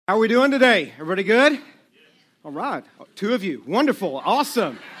How are we doing today? Everybody good? All right. Two of you. Wonderful.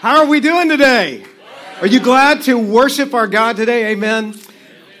 Awesome. How are we doing today? Are you glad to worship our God today? Amen.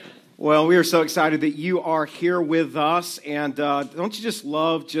 Well, we are so excited that you are here with us. And don't you just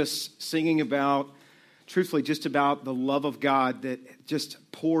love just singing about, truthfully, just about the love of God that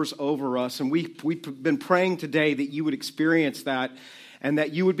just pours over us. And we've been praying today that you would experience that and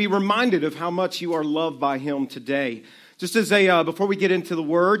that you would be reminded of how much you are loved by Him today. Just as before we get into the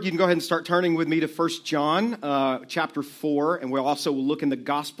Word, you can go ahead and start turning with me to 1 John chapter 4, and we'll also look in the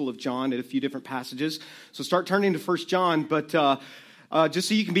Gospel of John at a few different passages. So start turning to 1 John, but just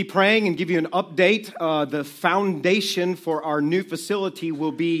so you can be praying and give you an update, the foundation for our new facility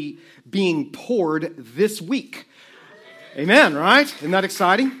will be being poured this week. Amen, right? Isn't that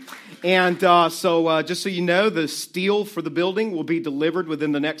exciting? And so just so you know, the steel for the building will be delivered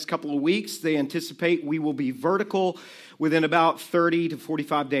within the next couple of weeks. They anticipate we will be vertical within about 30 to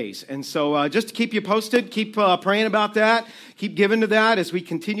 45 days. And so just to keep you posted, keep praying about that, keep giving to that as we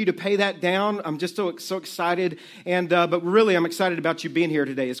continue to pay that down. I'm just so excited. And but really, I'm excited about you being here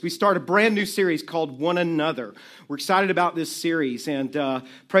today as we start a brand new series called One Another. We're excited about this series and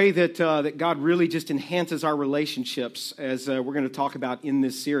pray that God really just enhances our relationships as we're going to talk about in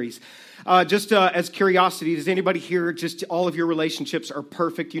this series. Just as curiosity, does anybody here, just all of your relationships are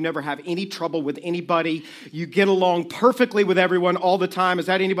perfect? You never have any trouble with anybody. You get along perfectly with everyone all the time. Is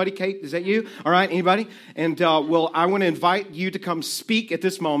that anybody, Kate? Is that you? All right, anybody? And well, I want to invite you to come speak at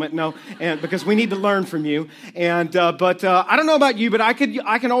this moment. No, and because we need to learn from you. And but I don't know about you, but I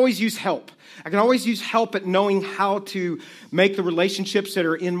can always use help. I can always use help at knowing how to make the relationships that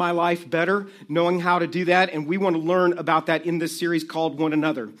are in my life better, knowing how to do that, and we want to learn about that in this series called One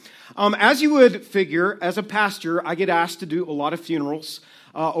Another. As you would figure, as a pastor, I get asked to do a lot of funerals.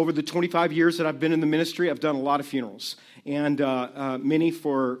 Over the 25 years that I've been in the ministry, I've done a lot of funerals, and many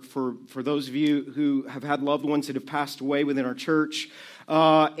for those of you who have had loved ones that have passed away within our church.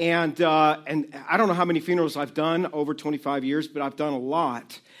 And I don't know how many funerals I've done over 25 years, but I've done a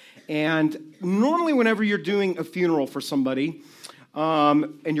lot. And normally whenever you're doing a funeral for somebody,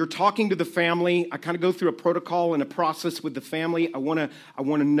 and you're talking to the family, I kind of go through a protocol and a process with the family. I want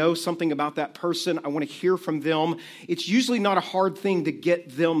to know something about that person. I want to hear from them. It's usually not a hard thing to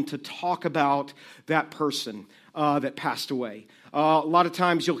get them to talk about that person that passed away. A lot of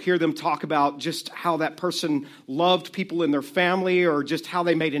times you'll hear them talk about just how that person loved people in their family or just how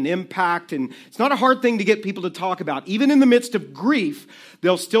they made an impact. And it's not a hard thing to get people to talk about. Even in the midst of grief,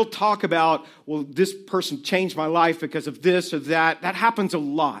 they'll still talk about, well, this person changed my life because of this or that. That happens a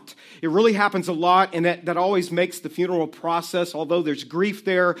lot. It really happens a lot, and that always makes the funeral process, although there's grief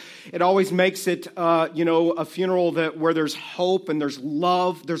there, it always makes it, a funeral where there's hope and there's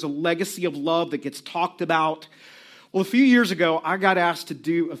love. There's a legacy of love that gets talked about. Well, a few years ago, I got asked to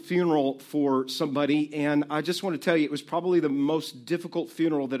do a funeral for somebody, and I just want to tell you, it was probably the most difficult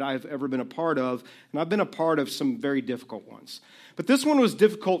funeral that I've ever been a part of, and I've been a part of some very difficult ones. But this one was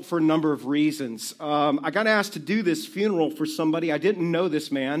difficult for a number of reasons. I got asked to do this funeral for somebody. I didn't know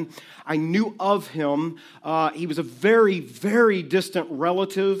this man. I knew of him. He was a very, very distant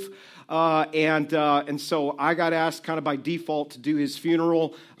relative. And so I got asked kind of by default to do his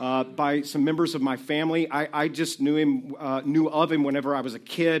funeral by some members of my family. I just knew of him whenever I was a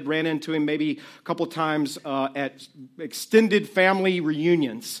kid, ran into him maybe a couple of times at extended family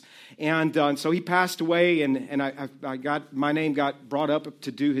reunions. And so he passed away, and my name got brought up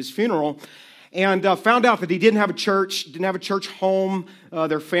to do his funeral. And found out that he didn't have a church home.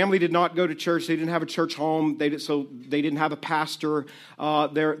 Their family did not go to church. They didn't have a church home. So they didn't have a pastor.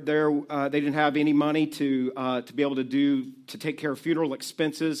 They didn't have any money to be able to take care of funeral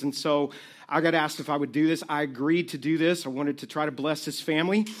expenses. And so I got asked if I would do this. I agreed to do this. I wanted to try to bless his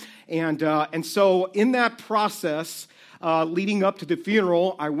family. And so in that process, leading up to the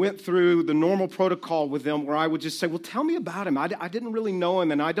funeral, I went through the normal protocol with them where I would just say, well, tell me about him. I didn't really know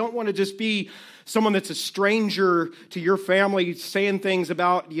him, and I don't want to just be someone that's a stranger to your family saying things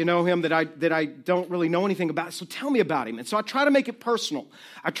about, him that I don't really know anything about. So tell me about him. And so I try to make it personal.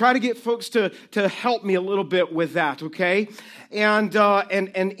 I try to get folks to help me a little bit with that, okay? And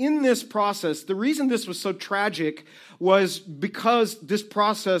in this process, the reason this was so tragic was because this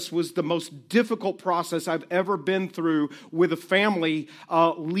process was the most difficult process I've ever been through with a family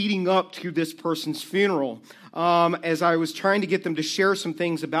leading up to this person's funeral. As I was trying to get them to share some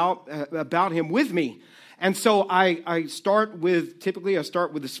things about him with me. And so I start with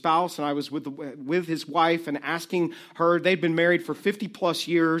the spouse, and I was with his wife and asking her, they'd been married for 50 plus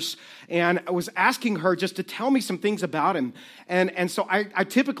years, and I was asking her just to tell me some things about him. And so I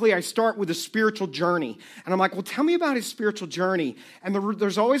typically start with a spiritual journey. And I'm like, well, tell me about his spiritual journey. And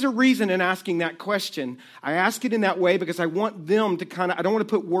there's always a reason in asking that question. I ask it in that way because I want them to I don't want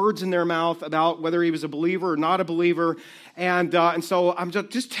to put words in their mouth about whether he was a believer or not a believer. And so I'm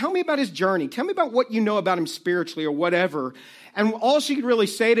just tell me about his journey. Tell me about what you know about him spiritually or whatever. And all she could really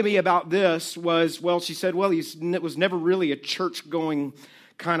say to me about this was, well, she said, well, he was never really a church-going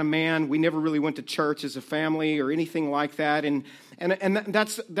kind of man. We never really went to church as a family or anything like that. And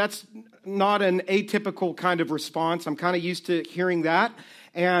that's not an atypical kind of response. I'm kind of used to hearing that.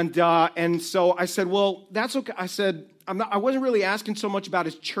 And so I said, well, that's okay. I said, I wasn't really asking so much about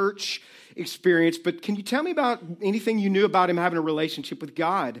his church experience, but can you tell me about anything you knew about him having a relationship with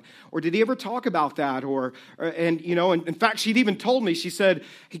God? Or did he ever talk about that? And in fact, she'd even told me, she said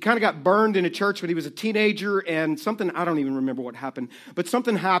he kind of got burned in a church when he was a teenager, and something, I don't even remember what happened, but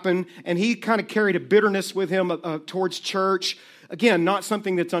something happened, and he kind of carried a bitterness with him towards church. Again, not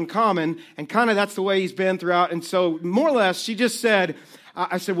something that's uncommon, and kind of that's the way he's been throughout. And so more or less, she just said,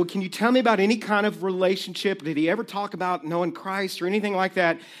 I said, well, can you tell me about any kind of relationship? Did he ever talk about knowing Christ or anything like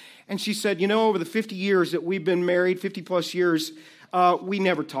that? And she said, over the 50 years that we've been married, 50 plus years, we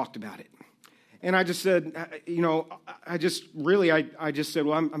never talked about it. And I just said, I just said,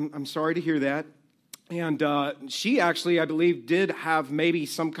 well, I'm sorry to hear that. And she actually, I believe, did have maybe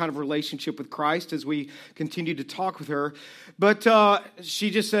some kind of relationship with Christ as we continued to talk with her. But she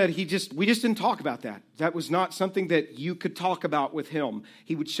just said, we just didn't talk about that. That was not something that you could talk about with him.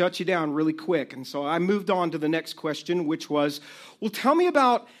 He would shut you down really quick. And so I moved on to the next question, which was, well, tell me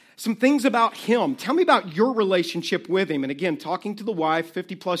about some things about him. Tell me about your relationship with him. And again, talking to the wife,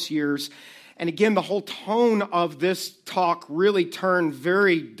 50 plus years. And again, the whole tone of this talk really turned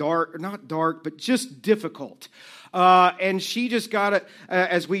very dark, not dark, but just difficult. And she just got it,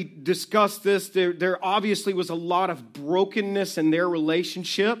 as we discussed this, there obviously was a lot of brokenness in their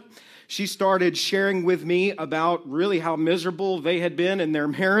relationship. She started sharing with me about really how miserable they had been in their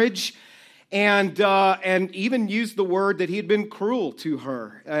marriage. And even used the word that he had been cruel to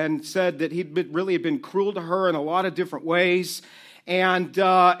her, and said that he'd really been cruel to her in a lot of different ways. And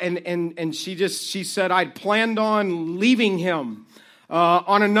she said, I'd planned on leaving him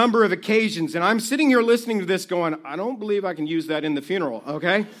on a number of occasions. And I'm sitting here listening to this going, I don't believe I can use that in the funeral,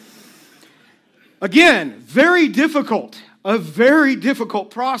 okay? Again, a very difficult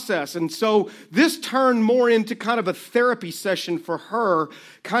process. And so this turned more into kind of a therapy session for her,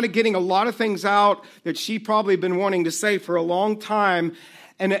 kind of getting a lot of things out that she probably been wanting to say for a long time.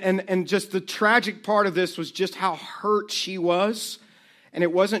 And just the tragic part of this was just how hurt she was. And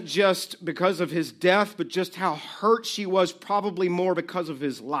it wasn't just because of his death, but just how hurt she was, probably more because of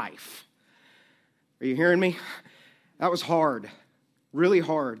his life. Are you hearing me? That was hard, really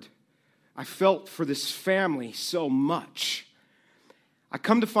hard. I felt for this family so much. I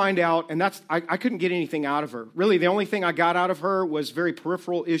come to find out, and I couldn't get anything out of her. Really, the only thing I got out of her was very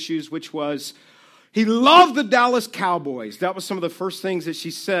peripheral issues, which was he loved the Dallas Cowboys. That was some of the first things that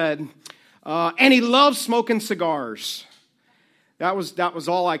she said. And he loved smoking cigars. That was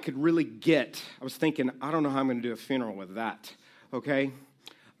all I could really get. I was thinking, I don't know how I'm going to do a funeral with that. Okay?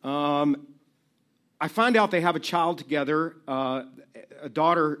 I find out they have a child together, a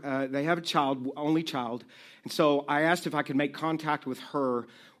daughter. They have a child, only child. And so I asked if I could make contact with her.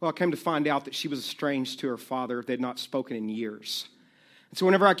 Well, I came to find out that she was estranged to her father. They'd not spoken in years. And so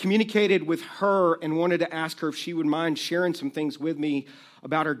whenever I communicated with her and wanted to ask her if she would mind sharing some things with me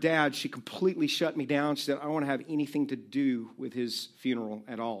about her dad, she completely shut me down. She said, I don't want to have anything to do with his funeral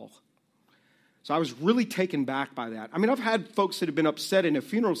at all. So I was really taken back by that. I mean, I've had folks that have been upset in a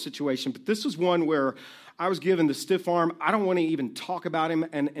funeral situation, but this was one where I was given the stiff arm. I don't want to even talk about him.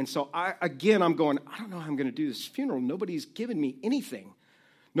 And so, I'm going, I don't know how I'm going to do this funeral. Nobody's given me anything.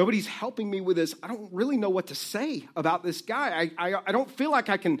 Nobody's helping me with this. I don't really know what to say about this guy. I don't feel like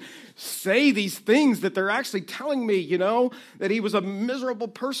I can say these things that they're actually telling me, that he was a miserable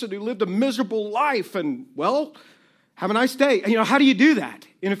person who lived a miserable life. And, well, have a nice day. How do you do that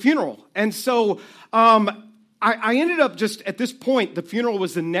in a funeral? And so I ended up just, at this point, the funeral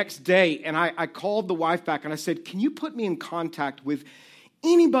was the next day, and I called the wife back, and I said, can you put me in contact with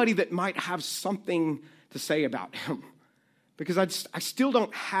anybody that might have something to say about him? Because I still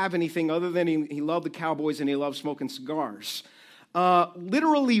don't have anything other than he loved the Cowboys and he loved smoking cigars.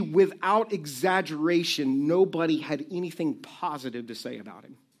 Literally, without exaggeration, nobody had anything positive to say about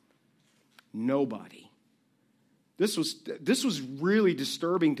him. Nobody. This was really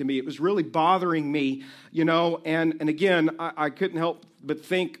disturbing to me. It was really bothering me, and again, I couldn't help but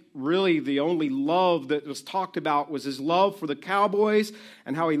think really the only love that was talked about was his love for the Cowboys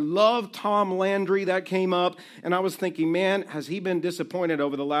and how he loved Tom Landry. That came up, and I was thinking, man, has he been disappointed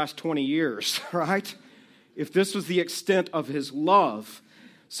over the last 20 years, right? If this was the extent of his love.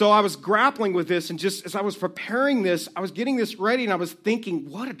 So I was grappling with this, and just as I was preparing this, I was getting this ready, and I was thinking,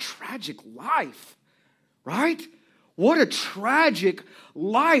 what a tragic life, right? What a tragic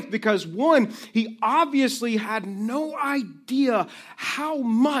life, because one, he obviously had no idea how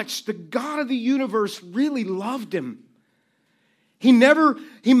much the God of the universe really loved him. He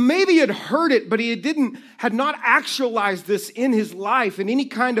maybe had heard it, but he had not actualized this in his life in any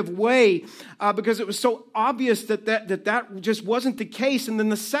kind of way because it was so obvious that just wasn't the case. And then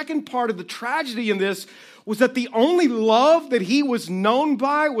the second part of the tragedy in this was that the only love that he was known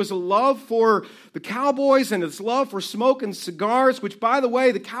by was a love for the Cowboys and his love for smoking cigars, which, by the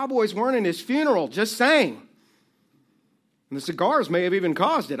way, the Cowboys weren't in his funeral, just saying. And the cigars may have even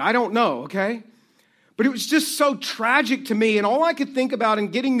caused it. I don't know, okay? But it was just so tragic to me, and all I could think about in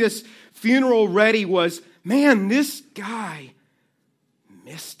getting this funeral ready was, man, this guy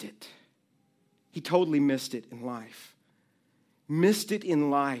missed it. He totally missed it in life. Missed it in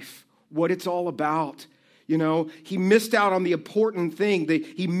life, what it's all about. He missed out on the important thing.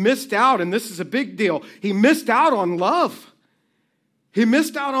 He missed out, and this is a big deal, he missed out on love. He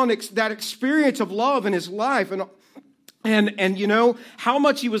missed out on that experience of love in his life, and how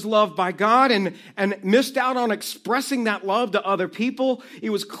much he was loved by God and missed out on expressing that love to other people. It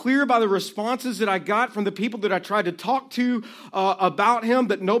was clear by the responses that I got from the people that I tried to talk to about him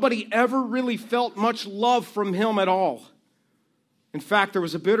that nobody ever really felt much love from him at all. In fact, there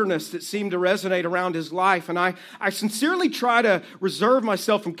was a bitterness that seemed to resonate around his life, and I sincerely try to reserve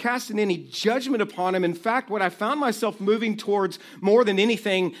myself from casting any judgment upon him. In fact, what I found myself moving towards more than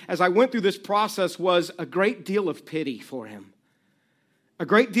anything as I went through this process was a great deal of pity for him, a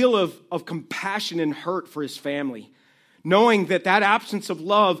great deal of compassion and hurt for his family, knowing that absence of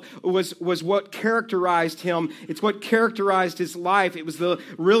love was what characterized him. It's what characterized his life. It was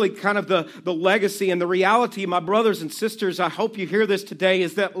really kind of the legacy. And the reality, my brothers and sisters, I hope you hear this today,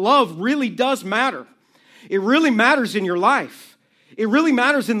 is that love really does matter. It really matters in your life. It really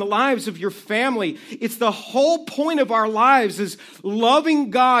matters in the lives of your family. It's the whole point of our lives is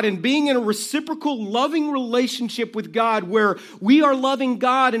loving God and being in a reciprocal loving relationship with God where we are loving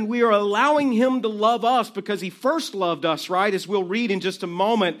God and we are allowing Him to love us because He first loved us, right? As we'll read in just a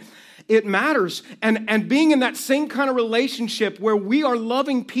moment. It matters. And being in that same kind of relationship where we are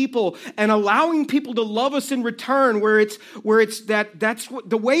loving people and allowing people to love us in return, that's what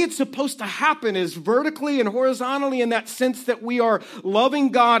the way it's supposed to happen is vertically and horizontally in that sense that we are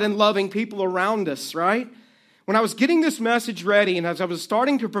loving God and loving people around us, right? When I was getting this message ready and as I was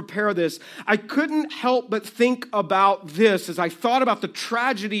starting to prepare this, I couldn't help but think about this as I thought about the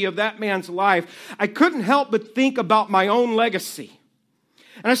tragedy of that man's life. I couldn't help but think about my own legacy.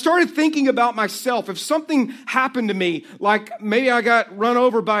 And I started thinking about myself. If something happened to me, like maybe I got run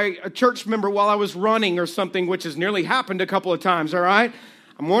over by a church member while I was running or something, which has nearly happened a couple of times, all right?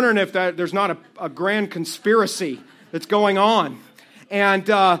 I'm wondering if there's not a grand conspiracy that's going on. And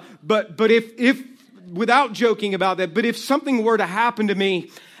but if without joking about that, but if something were to happen to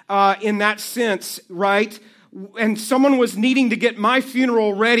me in that sense, right, and someone was needing to get my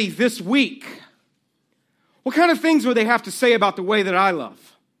funeral ready this week, what kind of things would they have to say about the way that I love?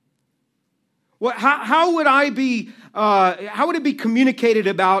 How would I be? How would it be communicated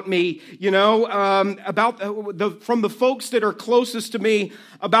about me? From the folks that are closest to me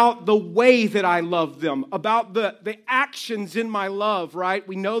about the way that I love them, about the actions in my love. Right?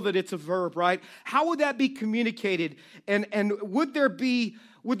 We know that it's a verb, right? How would that be communicated? And would there be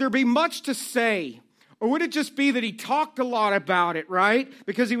much to say? Or would it just be that he talked a lot about it, right?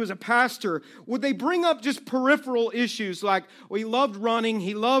 Because he was a pastor. Would they bring up just peripheral issues like, well, he loved running,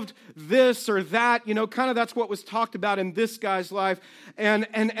 he loved this or that, kind of that's what was talked about in this guy's life. And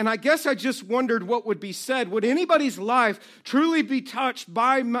I guess I just wondered what would be said. Would anybody's life truly be touched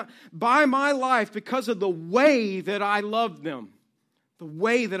by my life because of the way that I loved them? The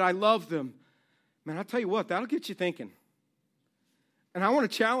way that I loved them. Man, I'll tell you what, that'll get you thinking. And I want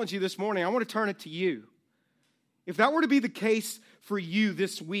to challenge you this morning. I want to turn it to you. If that were to be the case for you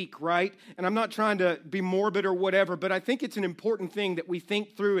this week, right? And I'm not trying to be morbid or whatever, but I think it's an important thing that we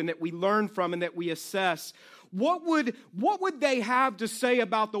think through and that we learn from and that we assess. What would they have to say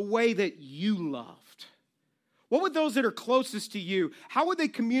about the way that you loved? What would those that are closest to you, how would they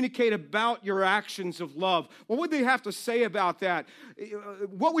communicate about your actions of love? What would they have to say about that?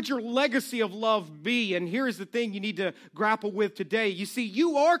 What would your legacy of love be? And here's the thing you need to grapple with today. You see,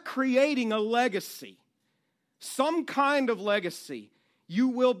 you are creating a legacy, some kind of legacy you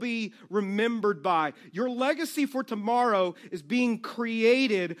will be remembered by. Your legacy for tomorrow is being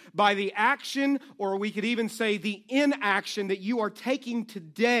created by the action, or we could even say the inaction that you are taking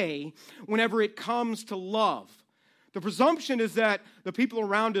today whenever it comes to love. The presumption is that the people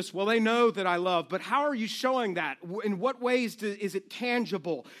around us, well, they know that I love, but how are you showing that? In what ways is it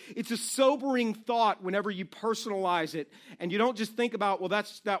tangible? It's a sobering thought whenever you personalize it, and you don't just think about, well,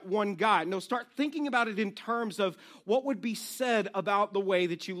 that's that one guy. No, start thinking about it in terms of what would be said about the way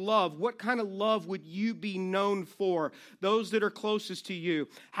that you love. What kind of love would you be known for? Those that are closest to you.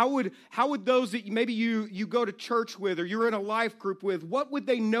 How would those that maybe you go to church with or you're in a life group with, what would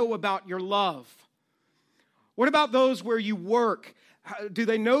they know about your love? What about those where you work? Do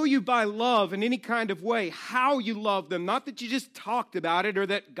they know you by love in any kind of way? How you love them? Not that you just talked about it or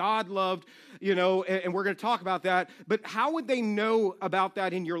that God loved, and we're going to talk about that, but how would they know about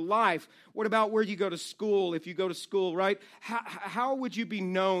that in your life? What about where you go to school? If you go to school, right? How would you be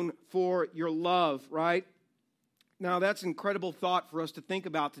known for your love, right? Now, that's an incredible thought for us to think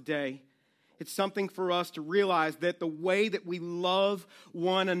about today. It's something for us to realize that the way that we love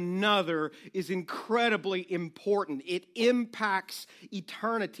one another is incredibly important. It impacts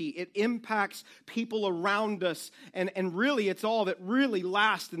eternity. It impacts people around us. And really, it's all that really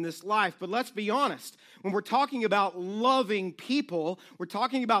lasts in this life. But let's be honest. When we're talking about loving people, we're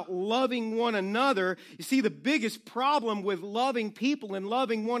talking about loving one another. You see, the biggest problem with loving people and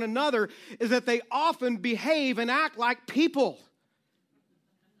loving one another is that they often behave and act like people.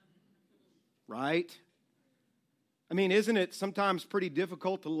 Right? I mean, isn't it sometimes pretty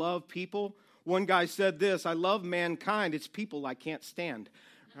difficult to love people? One guy said this, I love mankind, it's people I can't stand,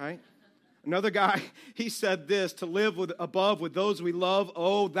 right? Another guy, he said this, to live above with those we love,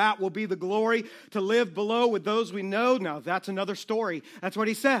 oh, that will be the glory. To live below with those we know, now that's another story. That's what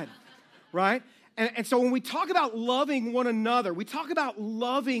he said, right? And so when we talk about loving one another, we talk about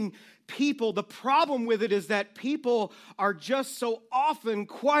loving people, the problem with it is that people are just so often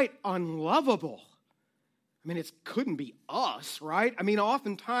quite unlovable. I mean, it couldn't be us, right? I mean,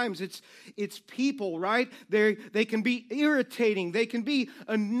 oftentimes it's people, right? They can be irritating. They can be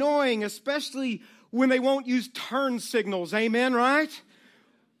annoying, especially when they won't use turn signals. Amen, right?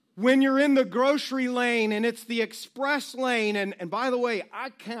 When you're in the grocery lane and it's the express lane, and by the way, I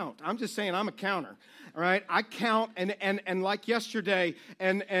count. I'm just saying I'm a counter, all right? I count, and like yesterday,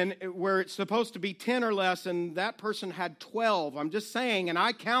 and where it's supposed to be 10 or less, and that person had 12. I'm just saying, and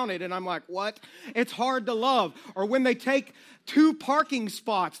I counted, and I'm like, what? It's hard to love. Or when they take 2 parking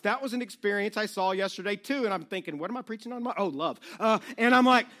spots. That was an experience I saw yesterday, too, and I'm thinking, what am I preaching on? Oh, love. And I'm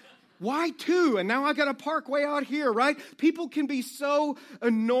like, why 2? And now I got to park way out here, right? People can be so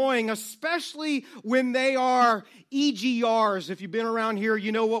annoying, especially when they are EGRs. If you've been around here,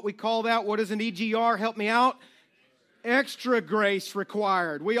 you know what we call that. What is an EGR? Help me out. Extra grace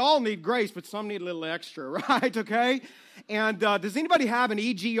required. We all need grace, but some need a little extra, right? Okay? And does anybody have an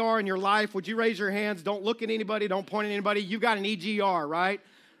EGR in your life? Would you raise your hands? Don't look at anybody. Don't point at anybody. You've got an EGR, right?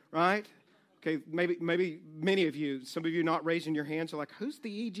 Right? Okay, maybe many of you, some of you not raising your hands are like, who's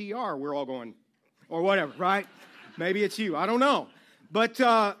the EGR? We're all going, or whatever, right? Maybe it's you. I don't know. But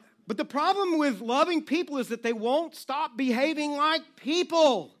the problem with loving people is that they won't stop behaving like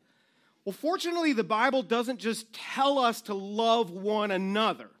people. Well, fortunately, the Bible doesn't just tell us to love one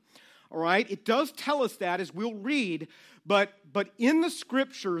another, all right? It does tell us that, as we'll read, but in the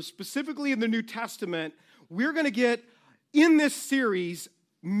Scriptures, specifically in the New Testament, we're going to get, in this series,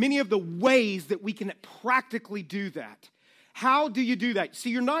 many of the ways that we can practically do that. How do you do that? See,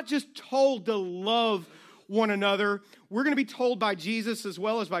 you're not just told to love one another. We're going to be told by Jesus as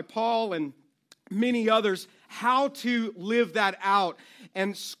well as by Paul and many others how to live that out.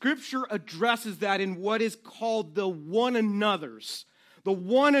 And Scripture addresses that in what is called the one another's. The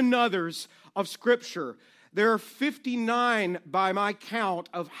one another's of Scripture. There are 59 by my count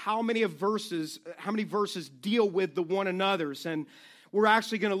of how many verses deal with the one another's. And we're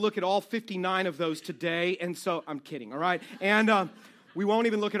actually going to look at all 59 of those today, and so, I'm kidding, all right? And we won't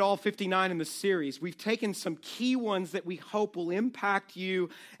even look at all 59 in the series. We've taken some key ones that we hope will impact you,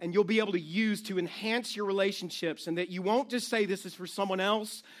 and you'll be able to use to enhance your relationships, and that you won't just say this is for someone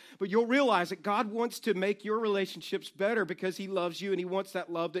else, but you'll realize that God wants to make your relationships better because He loves you, and He wants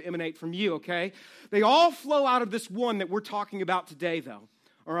that love to emanate from you, okay? They all flow out of this one that we're talking about today, though.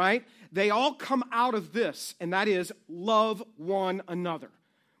 All right? They all come out of this, and that is love one another.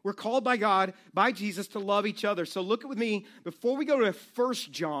 We're called by God, by Jesus, to love each other. So look with me. Before we go to 1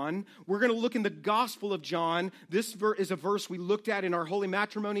 John, we're going to look in the Gospel of John. This is a verse we looked at in our Holy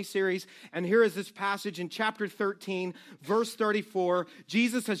Matrimony series. And here is this passage in chapter 13, verse 34.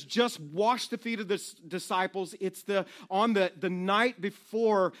 Jesus has just washed the feet of the disciples. It's on the night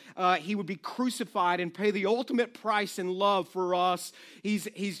before he would be crucified and pay the ultimate price in love for us.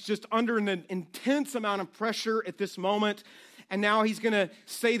 He's just under an intense amount of pressure at this moment. And now he's going to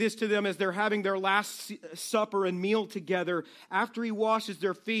say this to them as they're having their last supper and meal together after he washes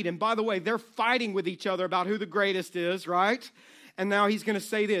their feet. And by the way, they're fighting with each other about who the greatest is, right? And now he's going to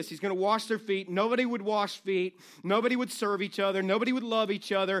say this. He's going to wash their feet. Nobody would wash feet. Nobody would serve each other. Nobody would love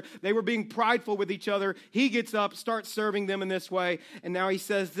each other. They were being prideful with each other. He gets up, starts serving them in this way. And now he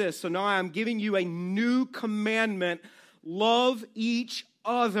says this. So now I'm giving you a new commandment. Love each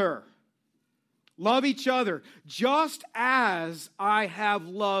other. Love each other, just as I have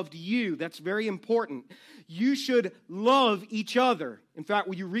loved you. That's very important. You should love each other. In fact,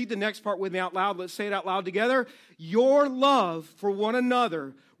 will you read the next part with me out loud? Let's say it out loud together. Your love for one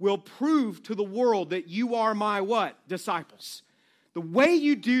another will prove to the world that you are my what? Disciples. The way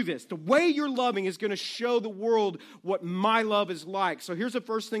you do this, the way you're loving is going to show the world what my love is like. So here's the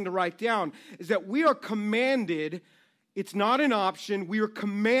first thing to write down, is that we are commanded. It's not an option. We are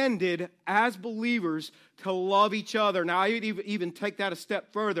commanded as believers to love each other. Now, I would even take that a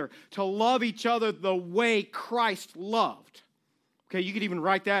step further. To love each other the way Christ loved. Okay, you could even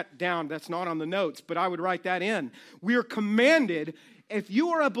write that down. That's not on the notes, but I would write that in. We are commanded. If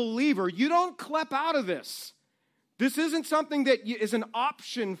you are a believer, you don't clap out of this. This isn't something that is an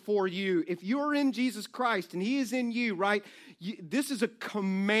option for you. If you're in Jesus Christ and He is in you, right? This is a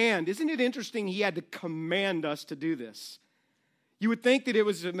command. Isn't it interesting He had to command us to do this? You would think that it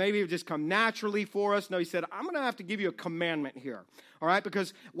was maybe it would just come naturally for us. No, He said, I'm going to have to give you a commandment here. All right?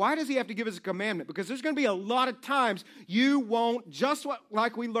 Because why does He have to give us a commandment? Because there's going to be a lot of times you won't,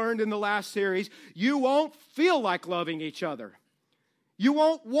 like we learned in the last series, you won't feel like loving each other. You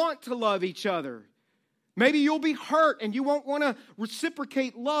won't want to love each other. Maybe you'll be hurt and you won't want to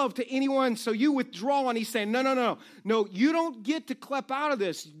reciprocate love to anyone, so you withdraw, and He's saying, no, you don't get to clap out of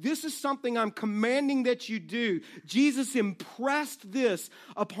this. This is something I'm commanding that you do. Jesus impressed this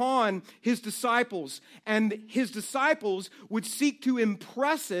upon His disciples, and His disciples would seek to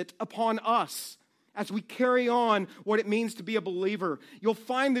impress it upon us. As we carry on what it means to be a believer, you'll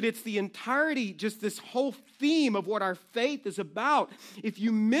find that it's the entirety, just this whole theme of what our faith is about. If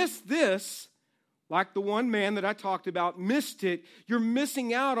you miss this, like the one man that I talked about missed it, you're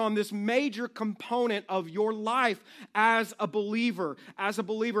missing out on this major component of your life as a believer,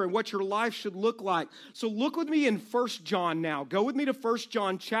 and what your life should look like. So look with me in 1 John now. Go with me to 1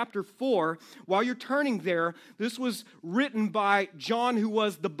 John chapter 4. While you're turning there, this was written by John, who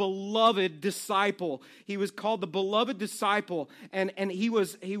was the beloved disciple. He was called the beloved disciple, and he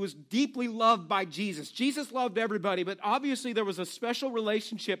was deeply loved by Jesus. Jesus loved everybody, but obviously there was a special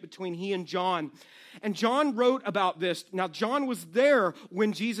relationship between he and John. And John wrote about this. Now, John was there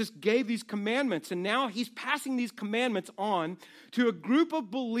when Jesus gave these commandments, and now he's passing these commandments on to a group of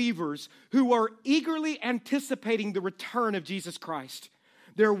believers who are eagerly anticipating the return of Jesus Christ.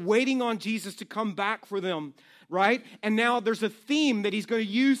 They're waiting on Jesus to come back for them, right? And now there's a theme that he's going to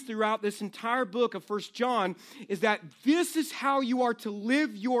use throughout this entire book of 1 John, is that this is how you are to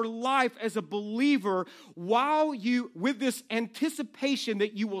live your life as a believer with this anticipation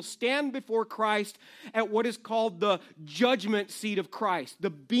that you will stand before Christ at what is called the judgment seat of Christ, the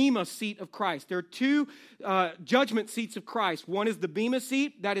Bema seat of Christ. There are two judgment seats of Christ. One is the Bema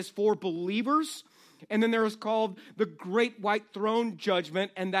seat, that is for believers. And then there is called the Great White Throne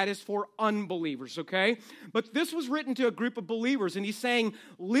Judgment, and that is for unbelievers, okay? But this was written to a group of believers, and he's saying,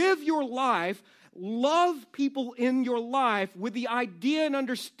 live your life, love people in your life with the idea and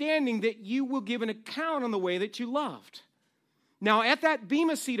understanding that you will give an account on the way that you loved. Now, at that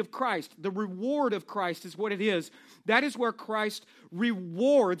Bema seat of Christ, the reward of Christ is what it is. That is where Christ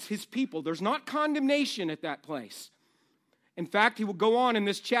rewards His people. There's not condemnation at that place. In fact, he will go on in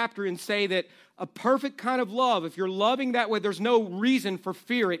this chapter and say that a perfect kind of love, if you're loving that way, there's no reason for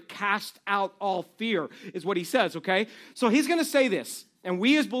fear. It casts out all fear, is what he says, okay? So he's going to say this, and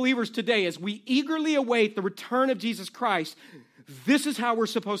we as believers today, as we eagerly await the return of Jesus Christ, this is how we're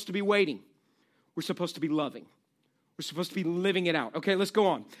supposed to be waiting. We're supposed to be loving. We're supposed to be living it out. Okay, let's go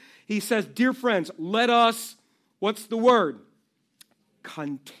on. He says, dear friends, let us, what's the word?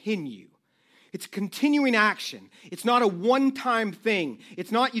 Continue. It's a continuing action. It's not a one-time thing.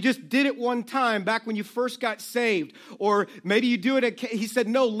 It's not you just did it one time back when you first got saved. Or maybe you do it. He said,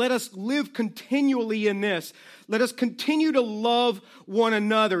 no, let us live continually in this. Let us continue to love one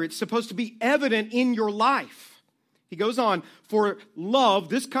another. It's supposed to be evident in your life. He goes on, for love,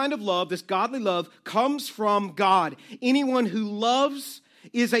 this kind of love, this godly love, comes from God. Anyone who loves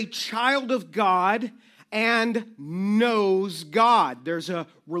is a child of God and knows God. There's a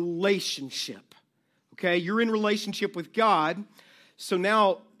relationship. Okay, you're in relationship with God, so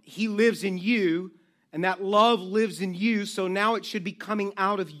now He lives in you, and that love lives in you, so now it should be coming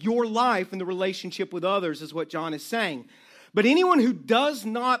out of your life in the relationship with others, is what John is saying. But anyone who does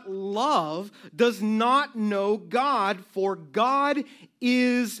not love does not know God, for God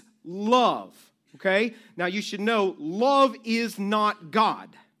is love. Okay, now you should know love is not God.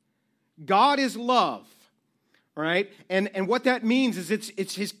 God is love. All right, and what that means is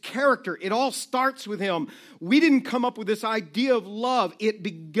it's His character. It all starts with Him. We didn't come up with this idea of love. It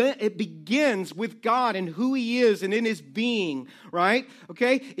begins with God and who He is and in His being, right?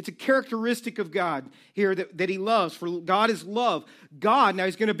 Okay, it's a characteristic of God here that He loves. For God is love. God, now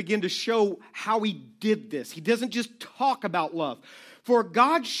He's going to begin to show how He did this. He doesn't just talk about love. For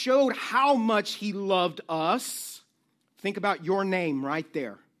God showed how much He loved us. Think about your name right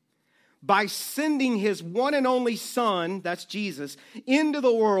there. By sending His one and only Son, that's Jesus, into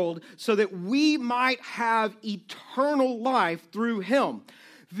the world so that we might have eternal life through Him.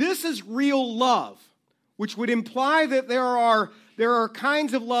 This is real love, which would imply that there are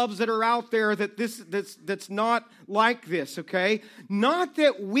kinds of loves that are out there that's not like this, okay? Not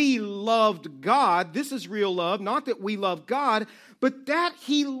that we loved God, this is real love, not that we love God, but that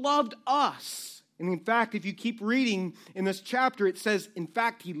He loved us. And in fact, if you keep reading in this chapter, it says, in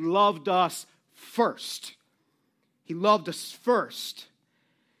fact, He loved us first. He loved us first.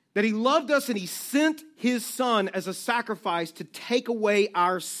 That He loved us and He sent His Son as a sacrifice to take away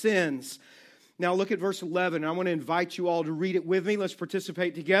our sins. Now look at verse 11. I want to invite you all to read it with me. Let's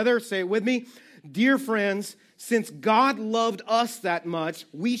participate together. Say it with me. Dear friends, since God loved us that much,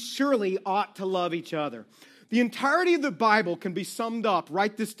 we surely ought to love each other. The entirety of the Bible can be summed up.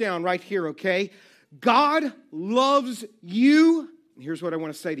 Write this down right here, okay? God loves you. And here's what I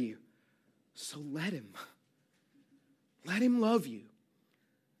want to say to you. So let Him. Let Him love you.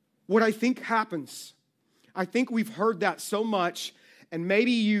 What I think happens, I think we've heard that so much, and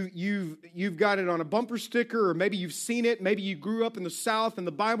maybe you've got it on a bumper sticker, or maybe you've seen it. Maybe you grew up in the South, in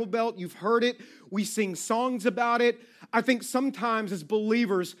the Bible Belt. You've heard it. We sing songs about it. I think sometimes as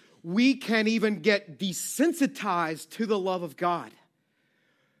believers, we can even get desensitized to the love of God.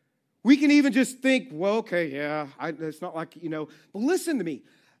 We can even just think, well, okay, yeah, it's not like, but listen to me.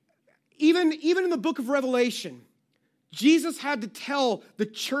 Even in the book of Revelation, Jesus had to tell the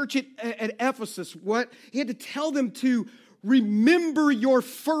church at Ephesus what? He had to tell them to remember your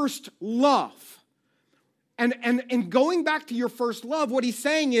first love. And going back to your first love, what He's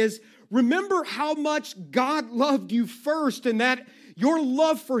saying is, remember how much God loved you first, and that your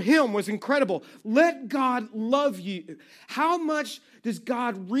love for Him was incredible. Let God love you. How much does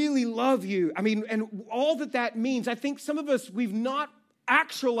God really love you? I mean, and all that means, I think some of us, we've not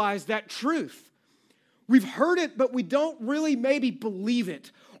actualized that truth. We've heard it, but we don't really maybe believe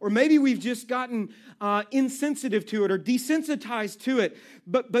it. Or maybe we've just gotten insensitive to it or desensitized to it.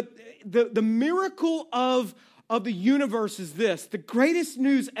 But the miracle of the universe is this. The greatest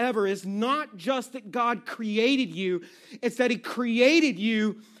news ever is not just that God created you. It's that He created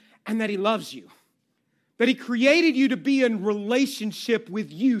you and that He loves you. That He created you to be in relationship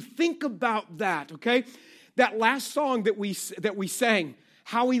with you. Think about that, okay? That last song that we sang,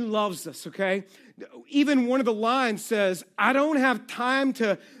 how He loves us, okay? Even one of the lines says, I don't have time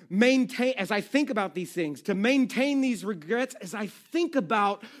to maintain, as I think about these things, to maintain these regrets as I think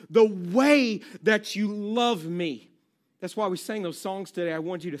about the way that you love me. That's why we sang those songs today. I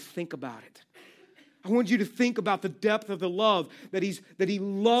want you to think about it. I want you to think about the depth of the love, that He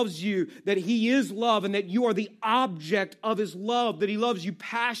loves you, that He is love, and that you are the object of His love, that He loves you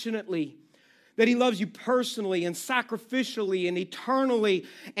passionately, that He loves you personally and sacrificially and eternally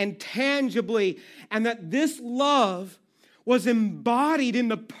and tangibly, and that this love was embodied in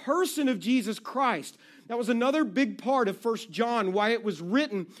the person of Jesus Christ. That was another big part of 1 John, why it was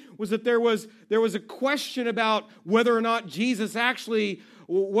written, was that there was a question about whether or not Jesus actually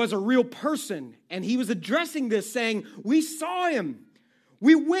was a real person. And he was addressing this, saying, we saw Him.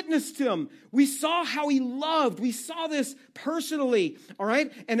 We witnessed Him. We saw how He loved. We saw this personally, all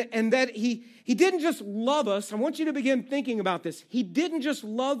right? And that He didn't just love us. I want you to begin thinking about this. He didn't just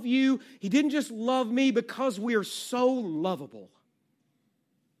love you. He didn't just love me because we are so lovable.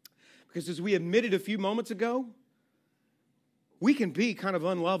 Because as we admitted a few moments ago, we can be kind of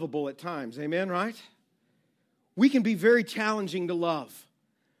unlovable at times. Amen, right? We can be very challenging to love,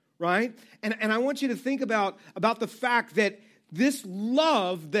 right? And I want you to think about the fact that this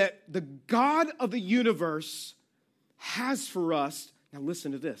love that the God of the universe has for us, now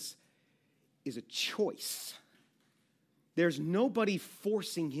listen to this, is a choice. There's nobody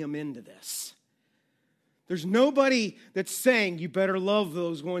forcing him into this. There's nobody that's saying, you better love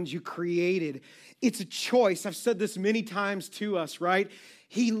those ones you created. It's a choice. I've said this many times to us, right?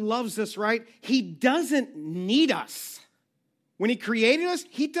 He loves us, right? He doesn't need us. When he created us,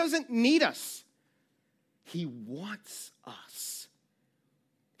 he doesn't need us. He wants us.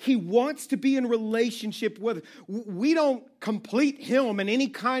 He wants to be in relationship with us. We don't complete him in any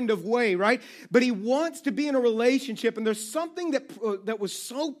kind of way, right? But he wants to be in a relationship. And there's something that was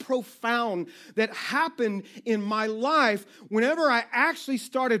so profound that happened in my life whenever I actually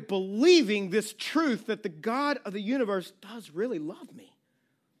started believing this truth that the God of the universe does really love me.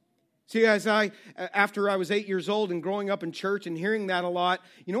 See, after I was 8 years old and growing up in church and hearing that a lot,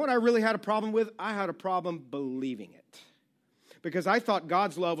 you know what I really had a problem with? I had a problem believing it. Because I thought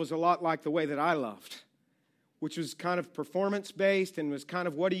God's love was a lot like the way that I loved, which was kind of performance-based and was kind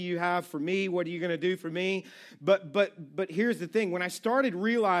of, what do you have for me? What are you going to do for me? But here's the thing. When I started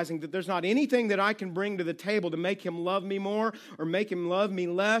realizing that there's not anything that I can bring to the table to make him love me more or make him love me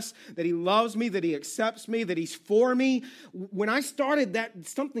less, that he loves me, that he accepts me, that he's for me, when I started that,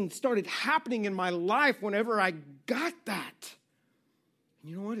 something started happening in my life whenever I got that.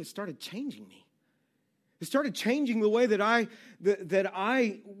 And you know what? It started changing me. It started changing the way that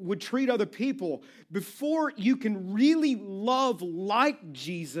I would treat other people. Before you can really love like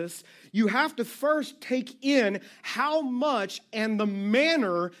Jesus, you have to first take in how much and the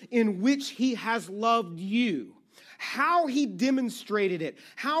manner in which he has loved you. How he demonstrated it,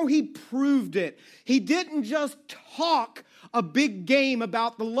 how he proved it. He didn't just talk a big game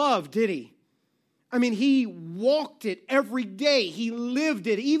about the love, did he? I mean, he walked it every day. He lived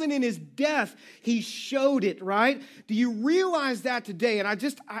it. Even in his death, he showed it, right? Do you realize that today? And I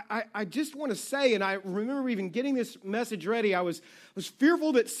just want to say, and I remember even getting this message ready, I was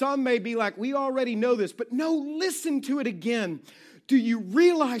fearful that some may be like, we already know this. But no, listen to it again. Do you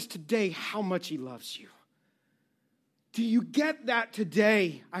realize today how much he loves you? Do you get that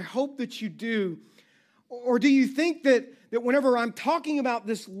today? I hope that you do. Or do you think that whenever I'm talking about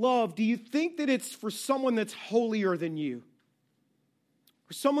this love, do you think that it's for someone that's holier than you?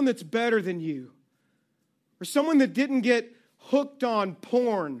 Or someone that's better than you? Or someone that didn't get hooked on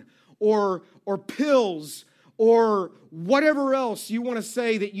porn or pills or whatever else you want to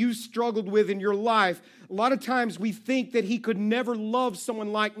say that you struggled with in your life? A lot of times we think that he could never love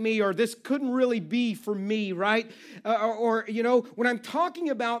someone like me, or this couldn't really be for me, right? When I'm talking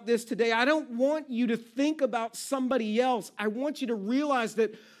about this today, I don't want you to think about somebody else. I want you to realize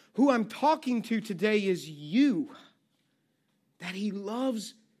that who I'm talking to today is you. That he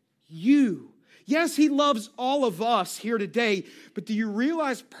loves you. Yes, he loves all of us here today, but do you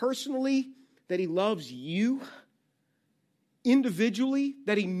realize personally that he loves you? Individually,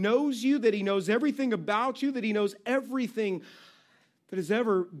 that he knows you, that he knows everything about you, that he knows everything that has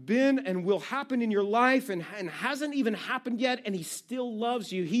ever been and will happen in your life and hasn't even happened yet, and he still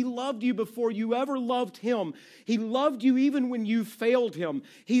loves you. He loved you before you ever loved him. He loved you even when you failed him.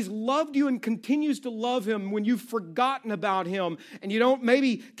 He's loved you and continues to love him when you've forgotten about him and you don't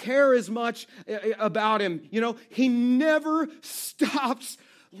maybe care as much about him. You know, he never stops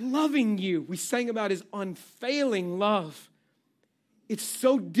loving you. We sang about his unfailing love. It's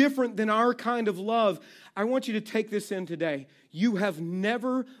so different than our kind of love. I want you to take this in today. You have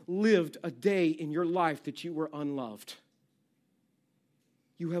never lived a day in your life that you were unloved.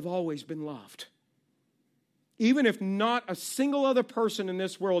 You have always been loved. Even if not a single other person in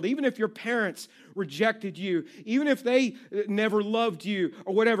this world, even if your parents rejected you, even if they never loved you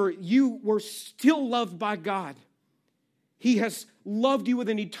or whatever, you were still loved by God. He has loved you with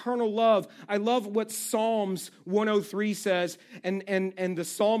an eternal love. I love what Psalms 103 says, and the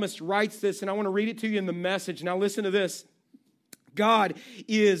psalmist writes this, and I want to read it to you in the Message. Now listen to this. God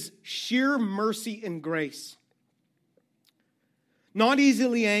is sheer mercy and grace, not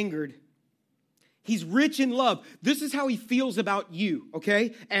easily angered. He's rich in love. This is how he feels about you,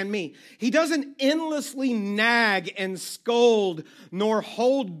 okay, and me. He doesn't endlessly nag and scold nor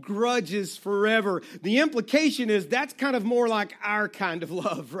hold grudges forever. The implication is that's kind of more like our kind of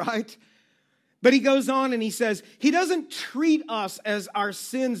love, right? But he goes on and he says, he doesn't treat us as our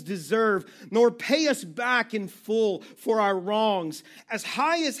sins deserve, nor pay us back in full for our wrongs. As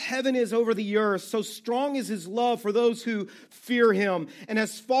high as heaven is over the earth, so strong is his love for those who fear him. And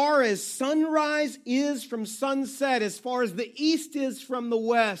as far as sunrise is from sunset, as far as the east is from the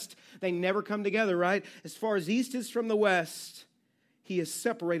west, they never come together, right? As far as east is from the west, he has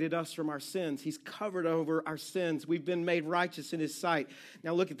separated us from our sins. He's covered over our sins. We've been made righteous in his sight.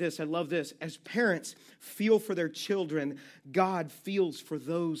 Now look at this. I love this. As parents feel for their children, God feels for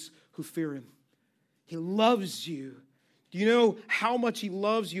those who fear him. He loves you. Do you know how much he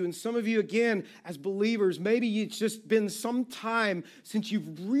loves you? And some of you, again, as believers, maybe it's just been some time since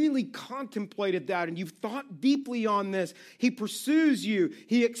you've really contemplated that and you've thought deeply on this. He pursues you.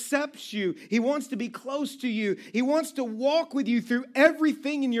 He accepts you. He wants to be close to you. He wants to walk with you through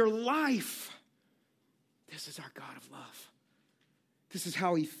everything in your life. This is our God of love. This is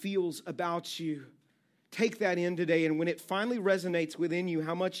how he feels about you. Take that in today, and when it finally resonates within you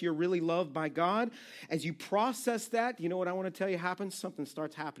how much you're really loved by God, as you process that, you know what I want to tell you happens? Something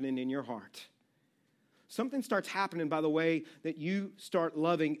starts happening in your heart. Something starts happening by the way that you start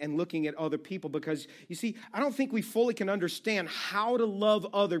loving and looking at other people, because, you see, I don't think we fully can understand how to love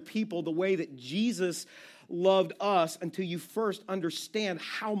other people the way that Jesus loved us until you first understand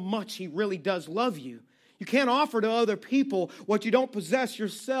how much he really does love you. You can't offer to other people what you don't possess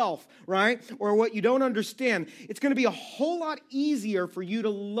yourself, right? Or what you don't understand. It's going to be a whole lot easier for you to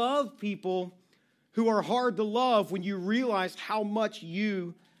love people who are hard to love when you realize how much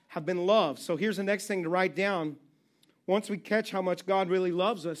you have been loved. So here's the next thing to write down. Once we catch how much God really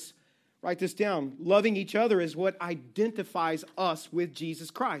loves us, write this down. Loving each other is what identifies us with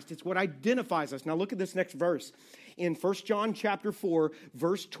Jesus Christ. It's what identifies us. Now look at this next verse. In 1 John chapter 4,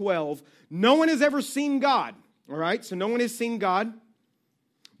 verse 12, no one has ever seen God. All right, so no one has seen God.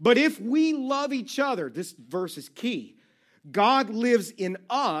 But if we love each other, this verse is key. God lives in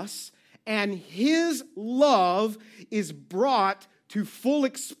us, and his love is brought to full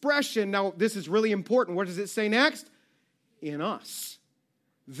expression. Now, this is really important. What does it say next? In us.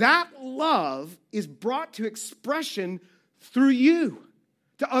 That love is brought to expression through you.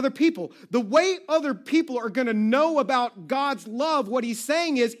 To other people. The way other people are going to know about God's love, what he's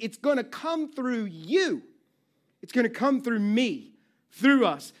saying is it's going to come through you. It's going to come through me, through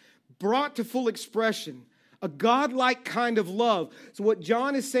us, brought to full expression. A God-like kind of love. So what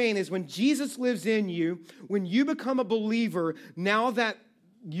John is saying is when Jesus lives in you, when you become a believer, now that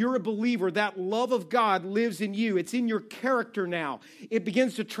you're a believer, that love of God lives in you. It's in your character now. It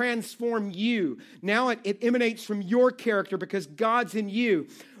begins to transform you. Now it emanates from your character because God's in you.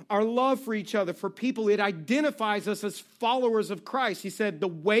 Our love for each other, for people, it identifies us as followers of Christ. He said, the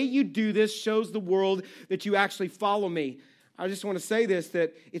way you do this shows the world that you actually follow me. I just want to say this,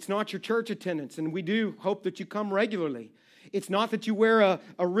 that it's not your church attendance, and we do hope that you come regularly. It's not that you wear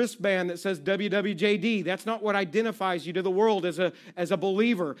a wristband that says WWJD. That's not what identifies you to the world as a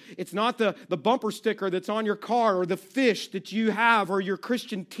believer. It's not the bumper sticker that's on your car or the fish that you have or your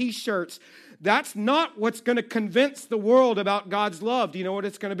Christian t-shirts. That's not what's going to convince the world about God's love. Do you know what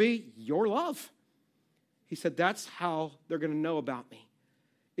it's going to be? Your love. He said, that's how they're going to know about me.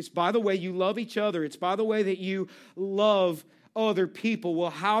 It's by the way you love each other. It's by the way that you love other people. Well,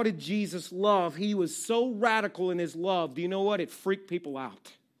 how did Jesus love? He was so radical in his love. Do you know what? It freaked people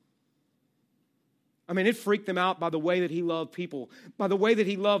out. I mean, it freaked them out by the way that he loved people. By the way that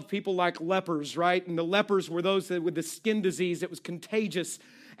he loved people like lepers, right? And the lepers were those that with the skin disease that was contagious.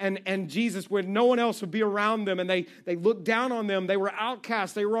 And Jesus, when no one else would be around them, and they looked down on them, they were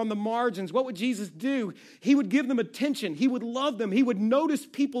outcasts, they were on the margins. What would Jesus do? He would give them attention. He would love them. He would notice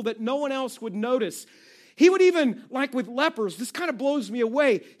people that no one else would notice. He would even, like with lepers, this kind of blows me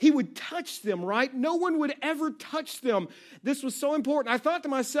away. He would touch them, right? No one would ever touch them. This was so important. I thought to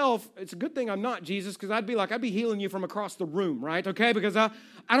myself, it's a good thing I'm not Jesus, because I'd be healing you from across the room, right? Okay, because I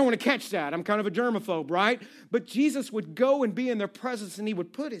don't want to catch that. I'm kind of a germaphobe, right? But Jesus would go and be in their presence, and he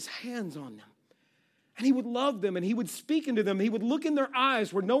would put his hands on them. And he would love them, and he would speak into them. He would look in their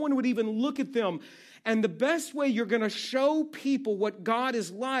eyes where no one would even look at them. And the best way you're going to show people what God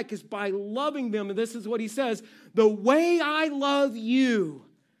is like is by loving them. And this is what he says, the way I love you.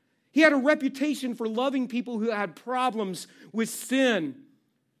 He had a reputation for loving people who had problems with sin.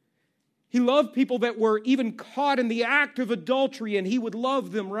 He loved people that were even caught in the act of adultery, and he would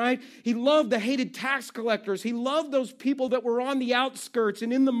love them, right? He loved the hated tax collectors. He loved those people that were on the outskirts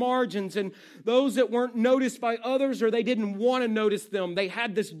and in the margins, and those that weren't noticed by others or they didn't want to notice them. They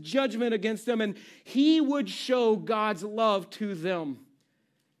had this judgment against them, and he would show God's love to them.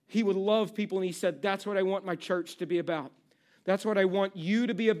 He would love people, and he said, that's what I want my church to be about. That's what I want you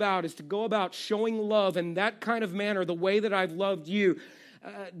to be about, is to go about showing love in that kind of manner, the way that I've loved you.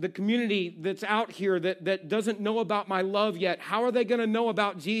 The community that's out here that doesn't know about my love yet, how are they going to know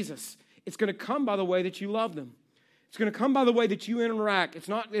about Jesus? It's going to come by the way that you love them. It's going to come by the way that you interact. It's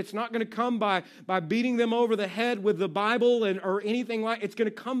not going to come by beating them over the head with the Bible or anything like. It's going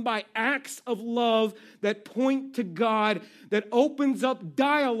to come by acts of love that point to God, that opens up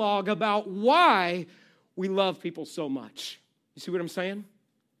dialogue about why we love people so much. You see what I'm saying?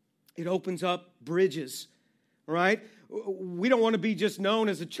 It opens up bridges, right? We don't want to be just known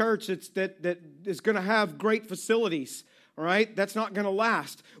as a church that is going to have great facilities. All right, that's not going to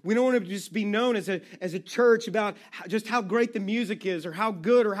last. We don't want to just be known as a church about just how great the music is, or how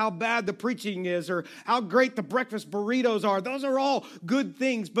good or how bad the preaching is, or how great the breakfast burritos are. Those are all good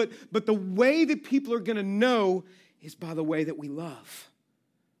things, but the way that people are going to know is by the way that we love.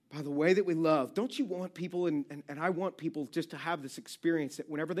 By the way that we love. Don't you want people, and I want people just to have this experience that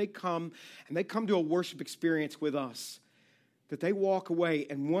whenever they come, and they come to a worship experience with us, that they walk away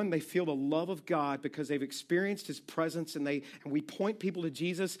and one, they feel the love of God because they've experienced His presence and we point people to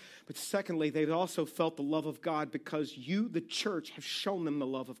Jesus. But secondly, they've also felt the love of God because you, the church, have shown them the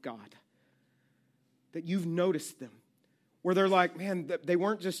love of God. That you've noticed them. Where they're like, man, they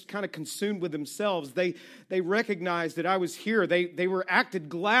weren't just kind of consumed with themselves. They recognized that I was here. They were acted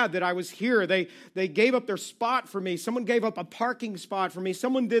glad that I was here. They gave up their spot for me. Someone gave up a parking spot for me.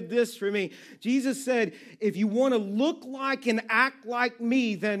 Someone did this for me. Jesus said, if you want to look like and act like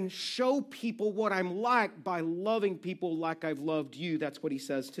me, then show people what I'm like by loving people like I've loved you. That's what He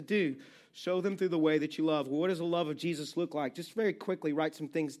says to do. Show them through the way that you love. Well, what does the love of Jesus look like? Just very quickly write some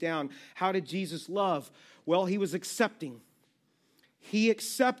things down. How did Jesus love? Well, He was accepting. He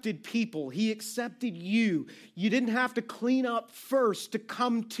accepted people. He accepted you. You didn't have to clean up first to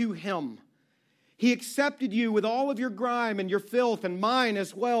come to Him. He accepted you with all of your grime and your filth and mine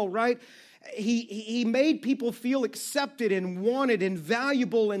as well, right? He made people feel accepted and wanted and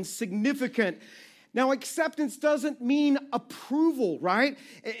valuable and significant. Now, acceptance doesn't mean approval, right?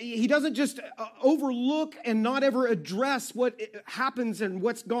 He doesn't just overlook and not ever address what happens and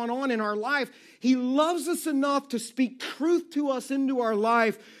what's gone on in our life. He loves us enough to speak truth to us into our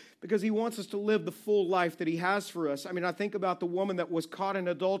life because He wants us to live the full life that He has for us. I mean, I think about the woman that was caught in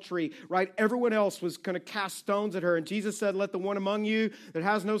adultery, right? Everyone else was going to cast stones at her. And Jesus said, let the one among you that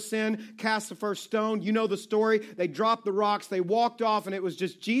has no sin cast the first stone. You know the story. They dropped the rocks. They walked off, and it was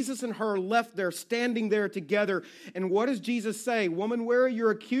just Jesus and her left there, standing there together. And what does Jesus say? Woman, where are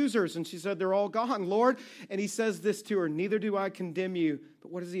your accusers? And she said, they're all gone, Lord. And He says this to her, neither do I condemn you.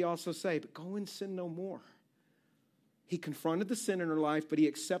 But what does He also say? But go and sin no more. He confronted the sin in her life, but He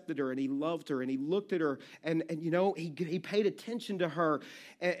accepted her and He loved her and He looked at her and you know, he paid attention to her.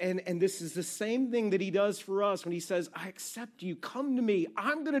 And this is the same thing that He does for us when He says, I accept you. Come to me.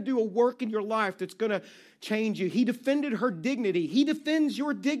 I'm going to do a work in your life that's going to change you. He defended her dignity. He defends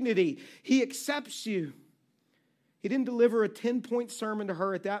your dignity. He accepts you. He didn't deliver a 10-point sermon to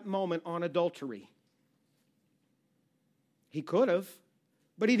her at that moment on adultery. He could have,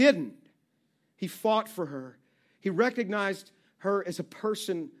 but He didn't. He fought for her. He recognized her as a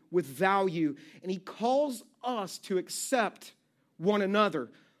person with value, and He calls us to accept one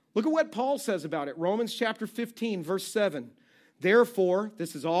another. Look at what Paul says about it. Romans chapter 15, verse 7. Therefore,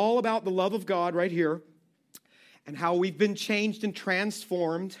 this is all about the love of God right here, and how we've been changed and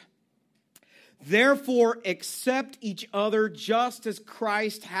transformed. Therefore, accept each other just as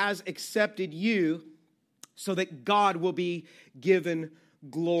Christ has accepted you, so that God will be given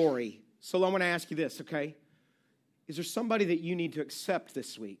glory. So I want to ask you this, okay? Is there somebody that you need to accept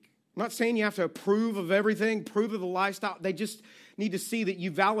this week? I'm not saying you have to approve of everything, approve of the lifestyle. They just need to see that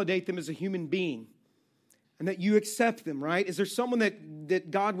you validate them as a human being and that you accept them, right? Is there someone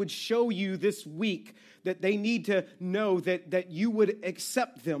that God would show you this week that they need to know that you would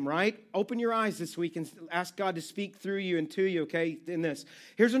accept them, right? Open your eyes this week and ask God to speak through you and to you, okay, in this.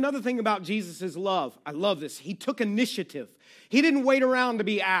 Here's another thing about Jesus' love. I love this. He took initiative. He didn't wait around to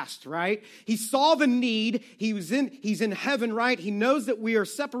be asked, right? He saw the need. He's in heaven, right? He knows that we are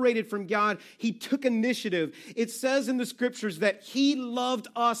separated from God. He took initiative. It says in the scriptures that He loved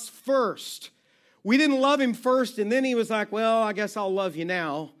us first. We didn't love Him first, and then He was like, well, I guess I'll love you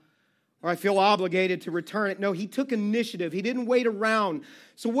now, or I feel obligated to return it. No, He took initiative. He didn't wait around.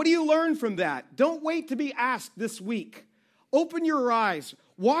 So what do you learn from that? Don't wait to be asked this week. Open your eyes.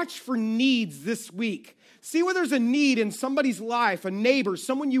 Watch for needs this week. See where there's a need in somebody's life, a neighbor,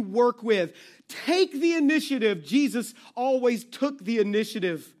 someone you work with. Take the initiative. Jesus always took the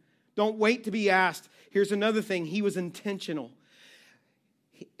initiative. Don't wait to be asked. Here's another thing. He was intentional.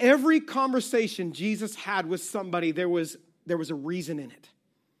 Every conversation Jesus had with somebody, there was there was a reason in it.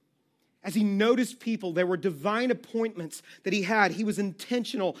 As he noticed people, there were divine appointments that he had. He was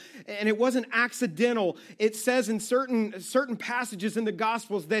intentional, and it wasn't accidental. It says in certain passages in the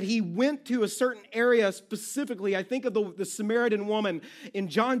Gospels that he went to a certain area specifically. I think of the Samaritan woman in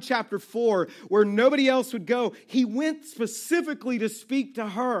John chapter 4, where nobody else would go. He went specifically to speak to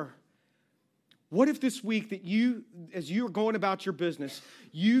her. What if this week that you, as you're going about your business,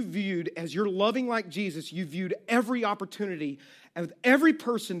 you viewed, as you're loving like Jesus, you viewed every opportunity, and with every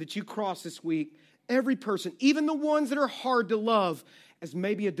person that you cross this week, every person, even the ones that are hard to love, as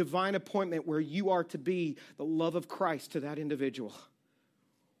maybe a divine appointment where you are to be the love of Christ to that individual?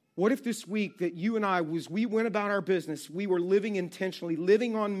 What if this week that you and I, as we went about our business, we were living intentionally,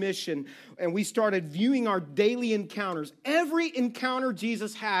 living on mission, and we started viewing our daily encounters. Every encounter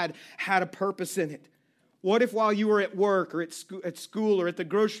Jesus had a purpose in it. What if while you were at work or at school or at the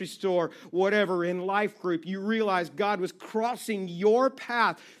grocery store, whatever, in life group, you realized God was crossing your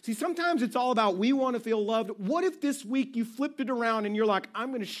path? See, sometimes it's all about we want to feel loved. What if this week you flipped it around and you're like, I'm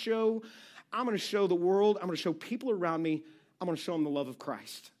going to show the world, I'm going to show people around me, I'm going to show them the love of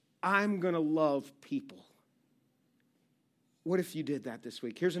Christ. I'm going to love people. What if you did that this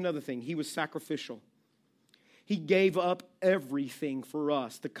week? Here's another thing. He was sacrificial. He gave up everything for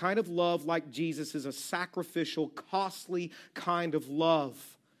us. The kind of love like Jesus is a sacrificial, costly kind of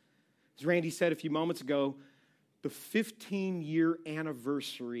love. As Randy said a few moments ago, the 15-year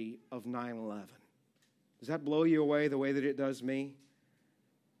anniversary of 9/11. Does that blow you away the way that it does me?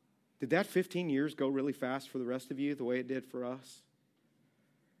 Did that 15 years go really fast for the rest of you the way it did for us?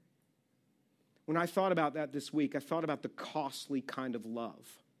 When I thought about that this week, I thought about the costly kind of love.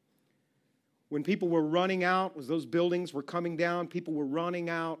 When people were running out, as those buildings were coming down, people were running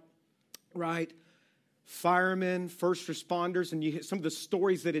out, right? Firemen, first responders, and some of the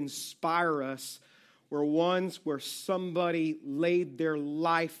stories that inspire us were ones where somebody laid their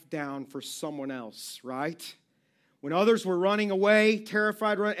life down for someone else, right? When others were running away,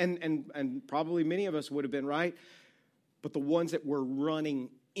 terrified, and probably many of us would have been, right? But the ones that were running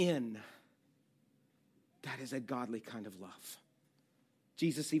in, that is a godly kind of love.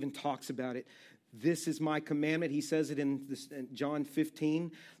 Jesus even talks about it. This is my commandment. He says it in John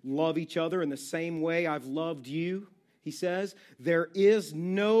 15. Love each other in the same way I've loved you. He says, there is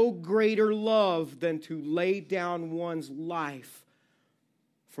no greater love than to lay down one's life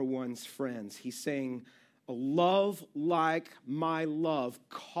for one's friends. He's saying, a love like my love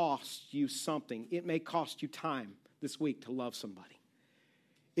costs you something. It may cost you time this week to love somebody.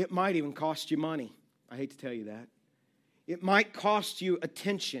 It might even cost you money. I hate to tell you that. It might cost you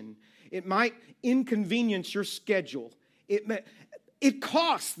attention. It might inconvenience your schedule. It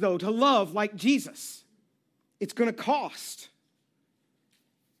costs, though, to love like Jesus. It's going to cost.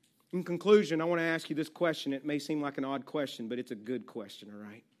 In conclusion, I want to ask you this question. It may seem like an odd question, but it's a good question, all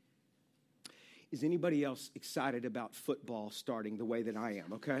right? Is anybody else excited about football starting the way that I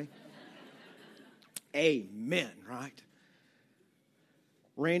am, okay? Amen, right?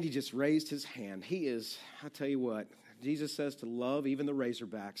 Randy just raised his hand. He is, I tell you what, Jesus says to love even the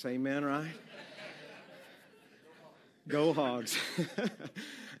Razorbacks. Amen, right? Go Hogs.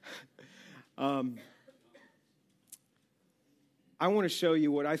 I want to show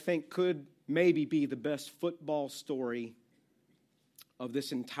you what I think could maybe be the best football story of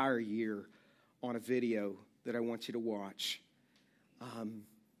this entire year on a video that I want you to watch.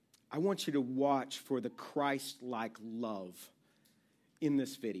 I want you to watch for the Christ-like love in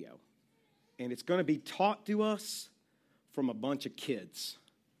this video. And it's going to be taught to us from a bunch of kids.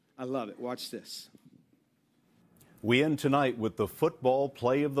 I love it. Watch this. We end tonight with the football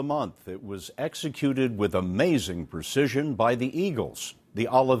play of the month. It was executed with amazing precision by the Eagles, the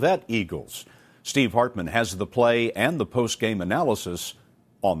Olivet Eagles. Steve Hartman has the play and the post-game analysis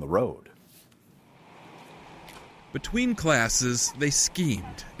on the road. Between classes, they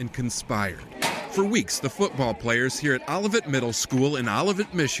schemed and conspired. For weeks, the football players here at Olivet Middle School in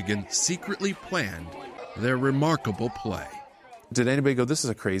Olivet, Michigan, secretly planned their remarkable play. Did anybody go, this is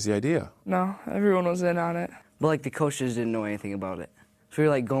a crazy idea? No, everyone was in on it. But, like, the coaches didn't know anything about it. So we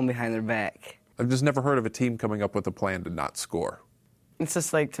were, like, going behind their back. I've just never heard of a team coming up with a plan to not score. It's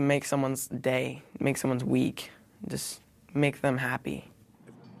just, like, to make someone's day, make someone's week, just make them happy.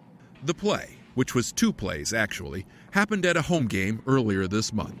 The play, which was 2 plays, actually, happened at a home game earlier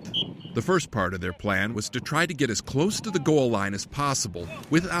this month. The first part of their plan was to try to get as close to the goal line as possible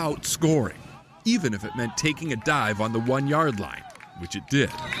without scoring, even if it meant taking a dive on the 1-yard line, which it did.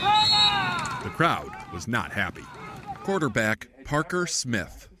 The crowd was not happy. Quarterback Parker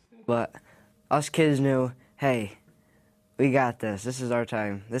Smith. But us kids knew, hey, we got this. This is our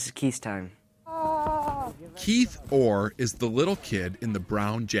time. This is Keith's time. Keith Orr is the little kid in the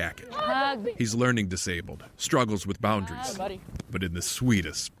brown jacket. He's learning disabled, struggles with boundaries, but in the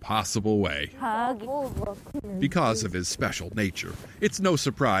sweetest possible way. Because of his special nature, it's no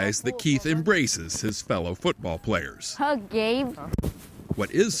surprise that Keith embraces his fellow football players. Hug, Gabe.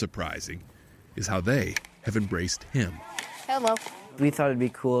 What is surprising is how they have embraced him. Hello. We thought it'd be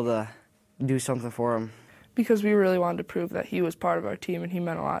cool to do something for him. Because we really wanted to prove that he was part of our team and he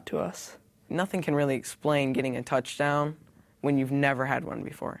meant a lot to us. Nothing can really explain getting a touchdown when you've never had one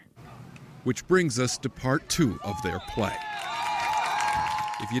before. Which brings us to part 2 of their play.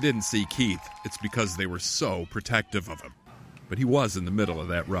 If you didn't see Keith, it's because they were so protective of him. But he was in the middle of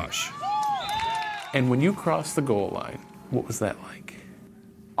that rush. And when you crossed the goal line, what was that like?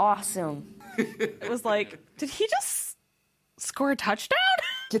 Awesome. It was like, did he just score a touchdown?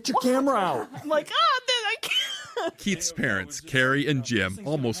 Get your camera out. I'm like, I can't. Keith's parents, Carrie and Jim,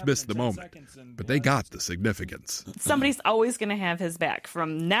 almost missed the moment, but they got the significance. Somebody's always going to have his back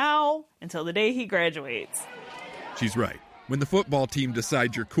from now until the day he graduates. She's right. When the football team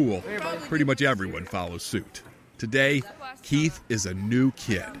decides you're cool, pretty much everyone follows suit. Today, Keith is a new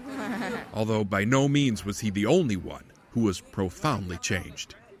kid. Although by no means was he the only one who was profoundly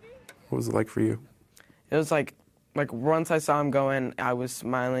changed. What was it like for you? It was like once I saw him go in, I was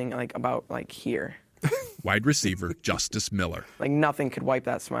smiling about here. Wide receiver Justice Miller. Like nothing could wipe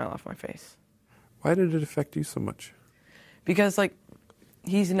that smile off my face. Why did it affect you so much? Because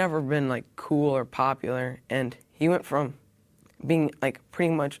he's never been cool or popular, and he went from being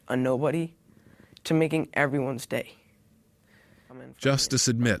pretty much a nobody to making everyone's day. Justice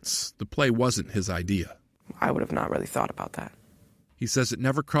admits the play wasn't his idea. I would have not really thought about that. He says it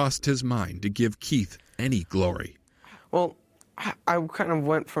never crossed his mind to give Keith any glory. Well, I kind of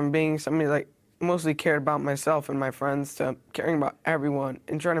went from being somebody mostly cared about myself and my friends to caring about everyone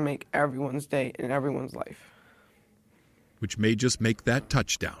and trying to make everyone's day and everyone's life. Which may just make that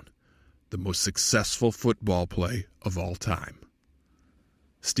touchdown the most successful football play of all time.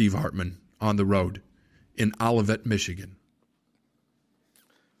 Steve Hartman on the road in Olivet, Michigan.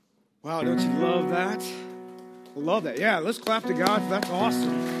 Wow, don't you love that? I love that. Yeah, let's clap to God. That's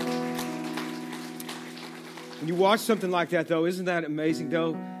awesome. When you watch something like that, though, isn't that amazing,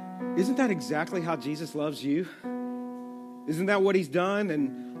 though? Isn't that exactly how Jesus loves you? Isn't that what he's done?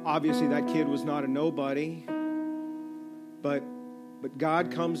 And obviously that kid was not a nobody. But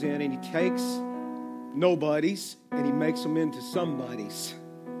God comes in and he takes nobodies and he makes them into somebodies.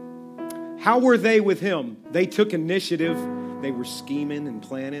 How were they with him? They took initiative. They were scheming and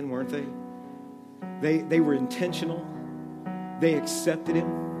planning, weren't they? They were intentional. They accepted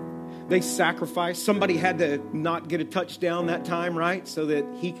him. They sacrificed. Somebody had to not get a touchdown that time, right? So that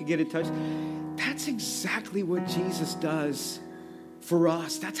he could get a touchdown. That's exactly what Jesus does for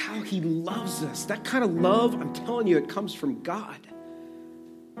us. That's how he loves us. That kind of love, I'm telling you, it comes from God.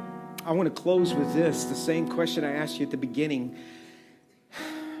 I want to close with this, the same question I asked you at the beginning.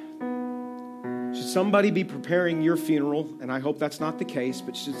 Should somebody be preparing your funeral? And I hope that's not the case,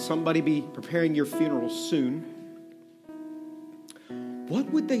 but should somebody be preparing your funeral soon? What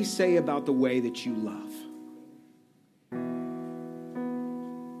would they say about the way that you love?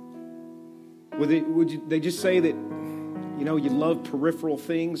 Would they just say that, you love peripheral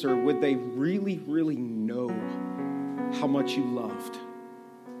things, or would they really, really know how much you loved?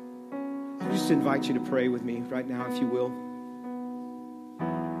 I just invite you to pray with me right now, if you will.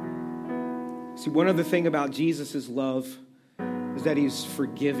 See, one other thing about Jesus' love is that he's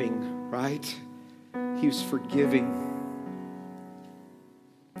forgiving, right? He was forgiving.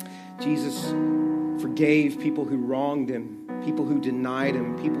 Jesus forgave people who wronged him, people who denied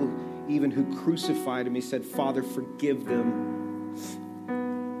him, people even who crucified him. He said, Father, forgive them.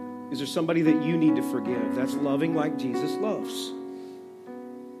 Is there somebody that you need to forgive? That's loving like Jesus loves.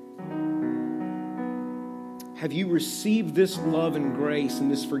 Have you received this love and grace and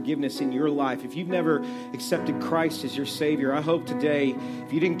this forgiveness in your life? If you've never accepted Christ as your Savior, I hope today,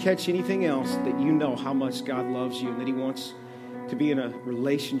 if you didn't catch anything else, that you know how much God loves you and that he wants to be in a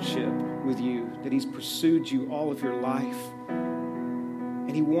relationship with you, that he's pursued you all of your life.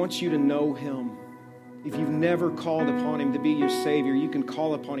 And he wants you to know him. If you've never called upon him to be your Savior, you can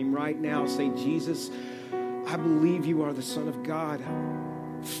call upon him right now. Say, Jesus, I believe you are the Son of God.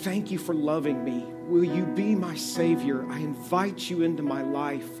 Thank you for loving me. Will you be my Savior? I invite you into my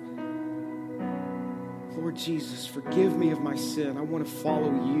life. Lord Jesus, forgive me of my sin. I want to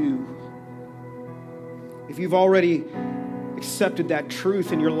follow you. If you've already accepted that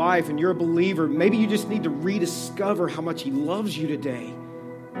truth in your life and you're a believer, maybe you just need to rediscover how much he loves you today.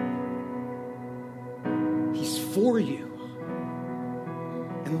 He's for you.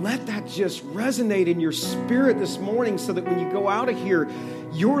 And And let that just resonate in your spirit this morning so that when you go out of here,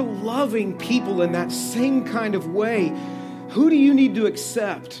 you're loving people in that same kind of way. Who do you need to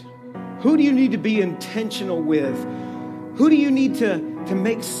accept? Who do you need to be intentional with? Who do you need to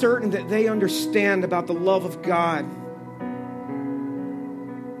make certain that they understand about the love of God?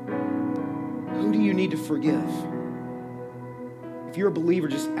 Who do you need to forgive? If you're a believer,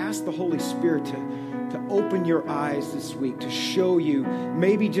 just ask the Holy Spirit to open your eyes this week, to show you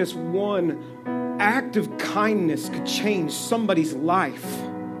maybe just one act of kindness could change somebody's life.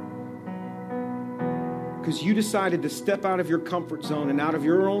 Because you decided to step out of your comfort zone and out of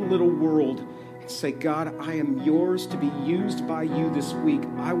your own little world and say, God, I am yours to be used by you this week.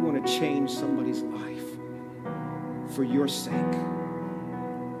 I want to change somebody's life for your sake.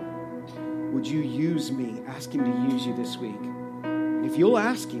 Would you use me? Ask him to use you this week. And if you'll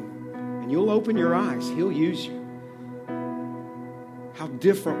ask him and you'll open your eyes, he'll use you. How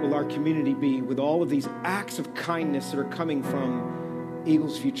different will our community be with all of these acts of kindness that are coming from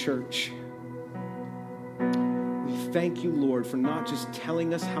Eaglesview Church? We thank you, Lord, for not just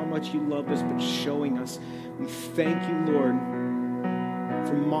telling us how much you love us, but showing us. We thank you, Lord,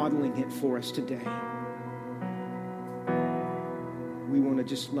 for modeling it for us today. We want to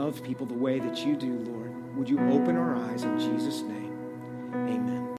just love people the way that you do, Lord. Would you open our eyes in Jesus' name? Amen.